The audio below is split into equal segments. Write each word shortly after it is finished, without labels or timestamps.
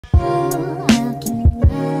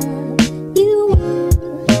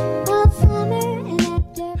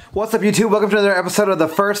What's up, YouTube? Welcome to another episode of The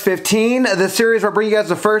First 15. This series where I bring you guys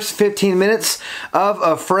the first 15 minutes of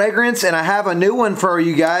a fragrance, and I have a new one for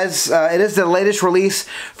you guys. It is the latest release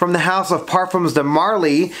from the house of Parfums de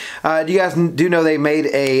Marly. You guys do know they made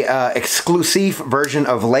a exclusive version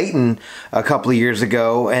of Layton a couple of years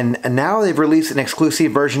ago, and now they've released an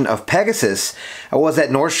exclusive version of Pegasus. I was at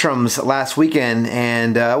Nordstrom's last weekend,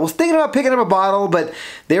 and I was thinking about picking up a bottle, but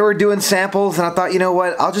they were doing samples, and I thought, you know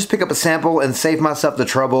what, I'll just pick up a sample and save myself the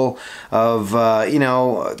trouble of you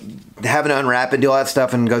know, having to unwrap and do all that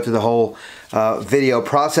stuff and go through the whole video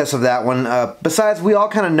process of that one. Besides, we all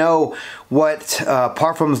kind of know what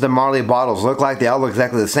Parfums de Marly bottles look like. They all look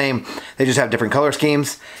exactly the same. They just have different color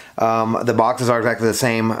schemes. The boxes are exactly the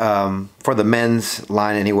same for the men's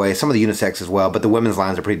line anyway. Some of the unisex as well, but the women's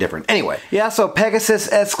lines are pretty different. Anyway, yeah, so Pegasus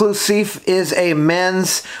Exclusif is a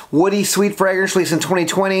men's woody sweet fragrance released in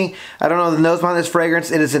 2020. I don't know the nose behind this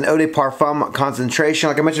fragrance. It is an eau de parfum concentration.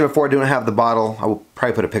 Like I mentioned before, I do not have the bottle. I will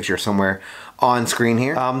probably put a picture somewhere on screen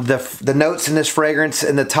here. The notes in this fragrance,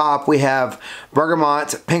 in the top we have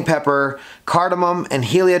bergamot, pink pepper, cardamom, and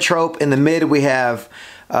heliotrope. In the mid we have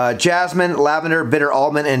jasmine, lavender, bitter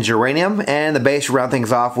almond, and geranium. And the base, round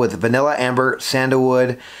things off with vanilla, amber,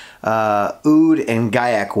 sandalwood, oud, and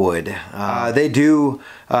gaiac wood.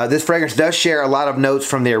 This fragrance does share a lot of notes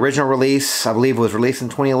from the original release. I believe it was released in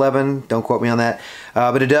 2011. Don't quote me on that.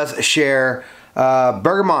 But it does share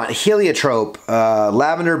bergamot, heliotrope,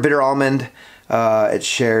 lavender, bitter almond. It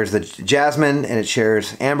shares the jasmine, and it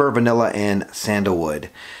shares amber, vanilla, and sandalwood.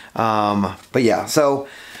 But yeah, so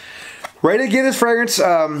ready to give this fragrance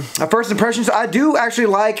first impressions. I do actually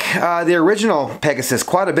like the original Pegasus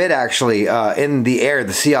quite a bit, actually. In the air,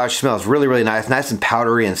 the sillage smells really, really nice and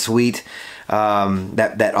powdery and sweet.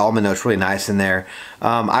 That almond note's really nice in there.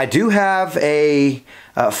 I do have a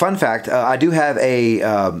fun fact. I do have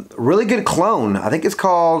a really good clone. I think it's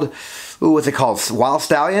called, what's it called? Wild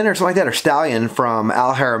Stallion or something like that, or Stallion from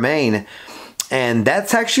Al Haramain. And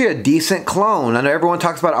that's actually a decent clone. I know everyone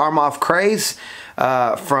talks about Armaf Craze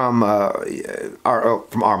from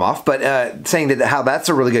Armaf, but saying that how that's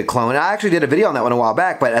a really good clone. I actually did a video on that one a while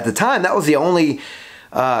back, but at the time that was the only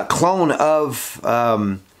clone of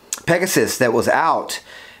Pegasus that was out.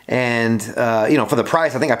 And, you know, for the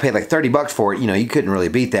price, I think I paid like 30 bucks for it. You know, you couldn't really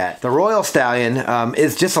beat that. The Royal Stallion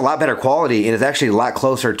is just a lot better quality, and is actually a lot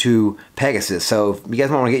closer to Pegasus. So if you guys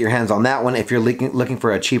want to get your hands on that one, if you're looking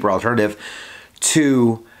for a cheaper alternative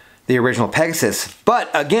to the original Pegasus. But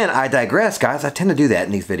again, I digress, guys. I tend to do that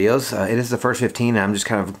in these videos. It is the first 15, and I'm just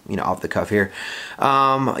kind of, you know, off the cuff here.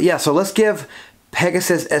 Yeah, so let's give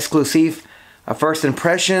Pegasus Exclusif first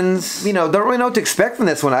impressions. You know, don't really know what to expect from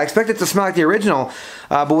this one. I expect it to smell like the original,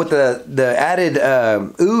 but with the added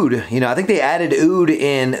oud. You know, I think they added oud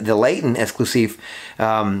in the Layton Exclusif,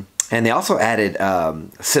 and they also added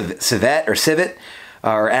civet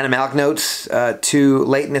or animalic notes to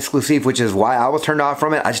Layton Exclusif, which is why I was turned off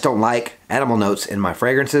from it. I just don't like animal notes in my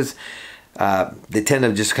fragrances. They tend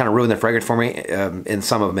to just kind of ruin the fragrance for me, in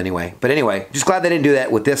some of them anyway. But anyway, just glad they didn't do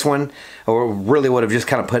that with this one, or really would have just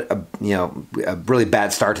kind of put a really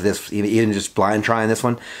bad start to this, even just blind trying this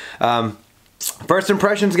one. First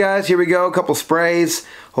impressions, guys, here we go. A couple sprays.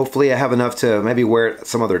 Hopefully I have enough to maybe wear it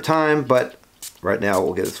some other time, but right now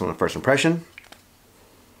we'll get this one a first impression.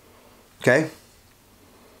 Okay.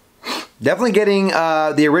 Definitely getting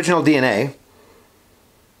the original DNA.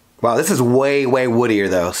 Wow, this is way, way woodier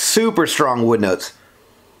though. Super strong wood notes.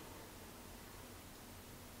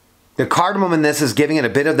 The cardamom in this is giving it a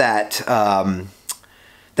bit of that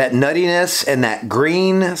that nuttiness and that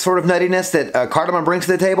green sort of nuttiness that cardamom brings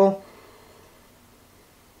to the table.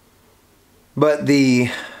 But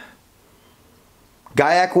the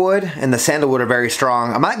gaiac wood and the sandalwood are very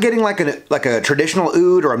strong. I'm not getting like a traditional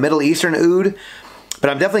oud or a Middle Eastern oud, but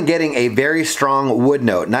I'm definitely getting a very strong wood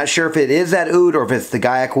note. Not sure if it is that oud or if it's the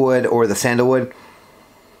gaiac wood or the sandalwood.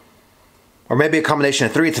 Or maybe a combination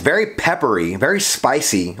of three. It's very peppery, very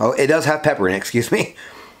spicy. Oh, it does have pepper in it, excuse me.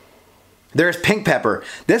 There's pink pepper.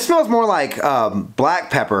 This smells more like black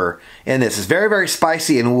pepper in this. It's very, very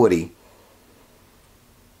spicy and woody.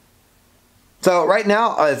 So right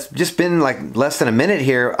now, it's just been like less than a minute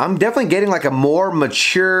here. I'm definitely getting like a more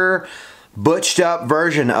mature, butched up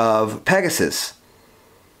version of Pegasus.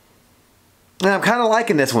 And I'm kind of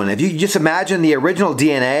liking this one. If you just imagine the original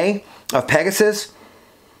DNA of Pegasus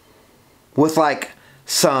with like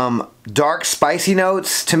some dark spicy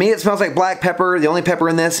notes. To me it smells like black pepper. The only pepper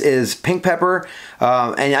in this is pink pepper.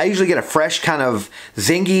 And I usually get a fresh kind of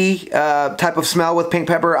zingy type of smell with pink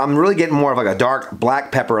pepper. I'm really getting more of like a dark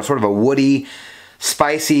black pepper, sort of a woody,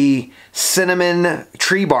 spicy, cinnamon,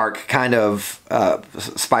 tree bark kind of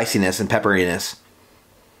spiciness and pepperiness.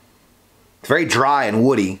 very dry and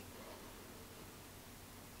woody.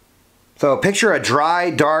 So picture a dry,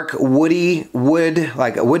 dark, woody wood,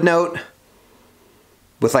 like a wood note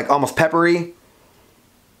with like almost peppery,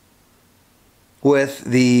 with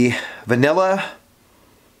the vanilla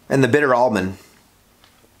and the bitter almond.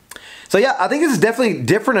 So yeah, I think this is definitely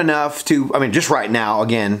different enough to, I mean, just right now,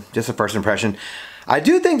 again, just a first impression. I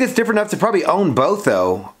do think it's different enough to probably own both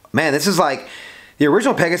though. Man, this is like, the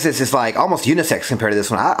original Pegasus is like almost unisex compared to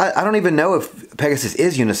this one. I don't even know if Pegasus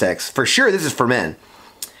is unisex. For sure, this is for men.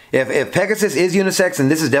 If Pegasus is unisex, then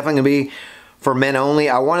this is definitely going to be for men only.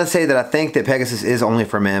 I want to say that I think that Pegasus is only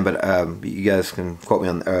for men, but you guys can quote me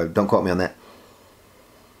on, don't quote me on that.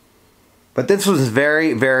 But this was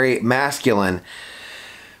very, very masculine.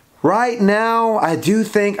 Right now, I do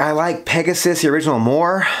think I like Pegasus, the original,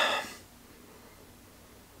 more.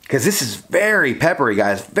 Because this is very peppery,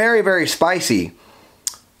 guys. Very, very spicy.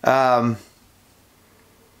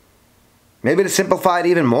 Maybe to simplify it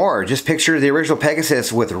even more, just picture the original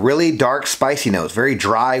Pegasus with really dark, spicy notes. Very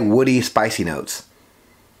dry, woody, spicy notes.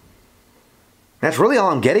 That's really all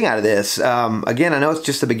I'm getting out of this. Again, I know it's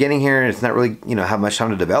just the beginning here, and it's not really, you know, have much time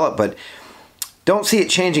to develop, but don't see it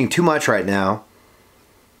changing too much right now.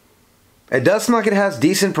 It does seem like it has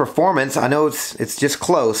decent performance. I know it's just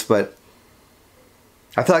close, but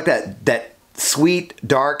I feel like that sweet,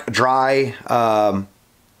 dark, dry,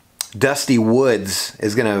 dusty woods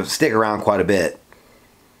is going to stick around quite a bit.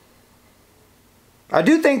 I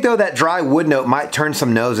do think, though, that dry wood note might turn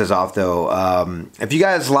some noses off, though. If you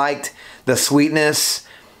guys liked the sweetness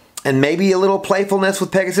and maybe a little playfulness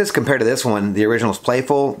with Pegasus compared to this one, the original's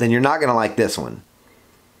playful, then you're not going to like this one.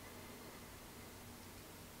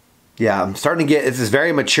 Yeah, I'm starting to get, this is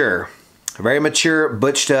very mature,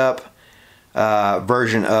 butched up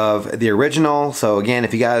version of the original. So again,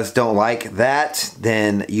 if you guys don't like that,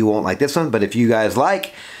 then you won't like this one. But if you guys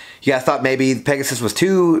thought maybe Pegasus was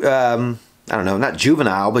too, I don't know, not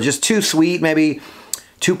juvenile, but just too sweet, maybe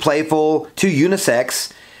too playful, too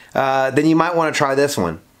unisex, then you might want to try this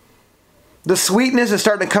one. The sweetness is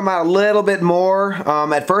starting to come out a little bit more.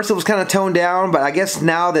 At first it was kind of toned down, but I guess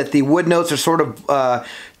now that the wood notes are sort of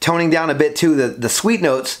toning down a bit too, the sweet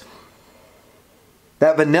notes,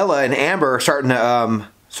 that vanilla and amber are starting to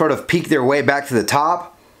sort of peek their way back to the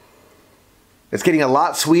top. It's getting a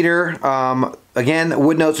lot sweeter. Again, the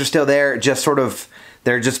wood notes are still there, just sort of,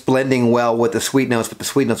 they're just blending well with the sweet notes, but the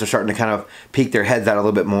sweet notes are starting to kind of peek their heads out a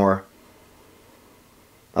little bit more.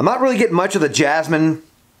 I'm not really getting much of the jasmine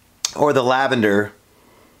or the lavender.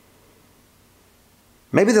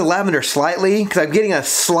 Maybe the lavender slightly, because I'm getting a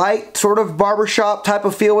slight sort of barbershop type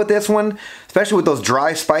of feel with this one, especially with those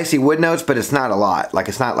dry, spicy wood notes, but it's not a lot. Like,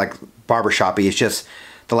 it's not like barbershoppy. It's just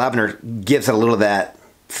the lavender gives it a little of that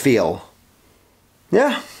feel.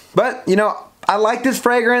 Yeah, but, you know, I like this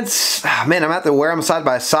fragrance. Man, I'm going to have to wear them side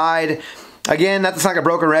by side. Again, that's like a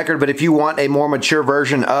broken record, but if you want a more mature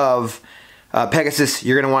version of Pegasus,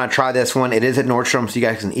 you're going to want to try this one. It is at Nordstrom, so you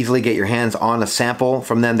guys can easily get your hands on a sample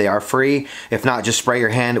from them. They are free. If not, just spray your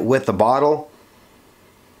hand with the bottle.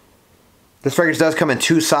 This fragrance does come in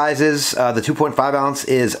two sizes. The 2.5 ounce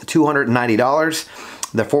is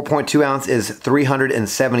 $290. The 4.2 ounce is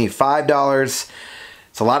 $375.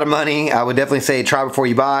 It's a lot of money. I would definitely say try before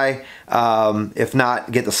you buy. If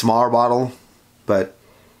not, get the smaller bottle. But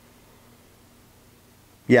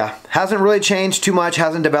yeah, hasn't really changed too much,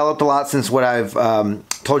 hasn't developed a lot since what I've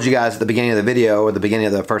told you guys at the beginning of the video, or the beginning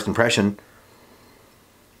of the first impression.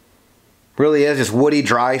 Really is just woody,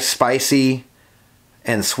 dry, spicy,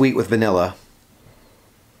 and sweet with vanilla.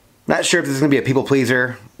 Not sure if this is going to be a people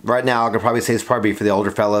pleaser. Right now, I could probably say it's probably for the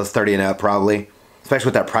older fellas, 30 and up probably. Especially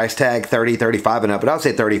with that price tag, 30, 35 and up. But I would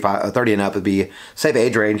say 30 and up would be a safe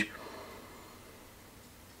age range.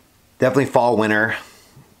 Definitely fall, winter,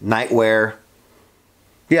 night wear.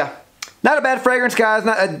 Yeah, not a bad fragrance, guys.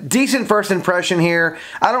 Not a decent first impression here.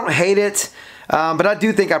 I don't hate it, but I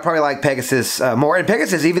do think I probably like Pegasus more. And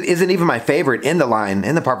Pegasus isn't even my favorite in the line,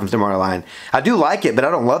 in the Parfums de Marly line. I do like it, but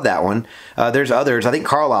I don't love that one. There's others. I think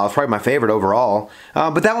Carlisle is probably my favorite overall.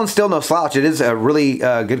 But that one's still no slouch. It is a really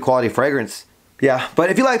good quality fragrance. Yeah, but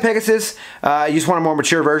if you like Pegasus, you just want a more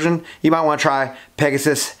mature version, you might want to try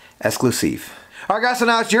Pegasus Exclusif. Alright guys, so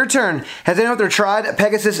now it's your turn. Has anyone out there tried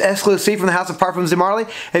Pegasus Exclusif from the House of Parfums de Marly?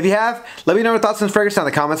 If you have, let me know your thoughts on this fragrance down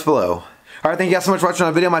in the comments below. Alright, thank you guys so much for watching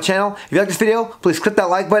my video on my channel. If you like this video, please click that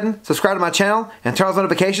like button, subscribe to my channel, and turn on those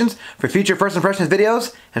notifications for future first impressions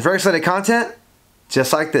videos and very exciting content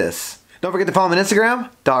just like this. Don't forget to follow me on Instagram,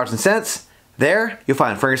 Dollars and Cents. There, you'll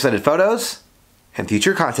find fragrance-related photos and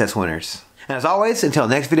future contest winners. And as always, until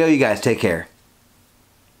next video, you guys take care.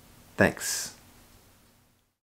 Thanks.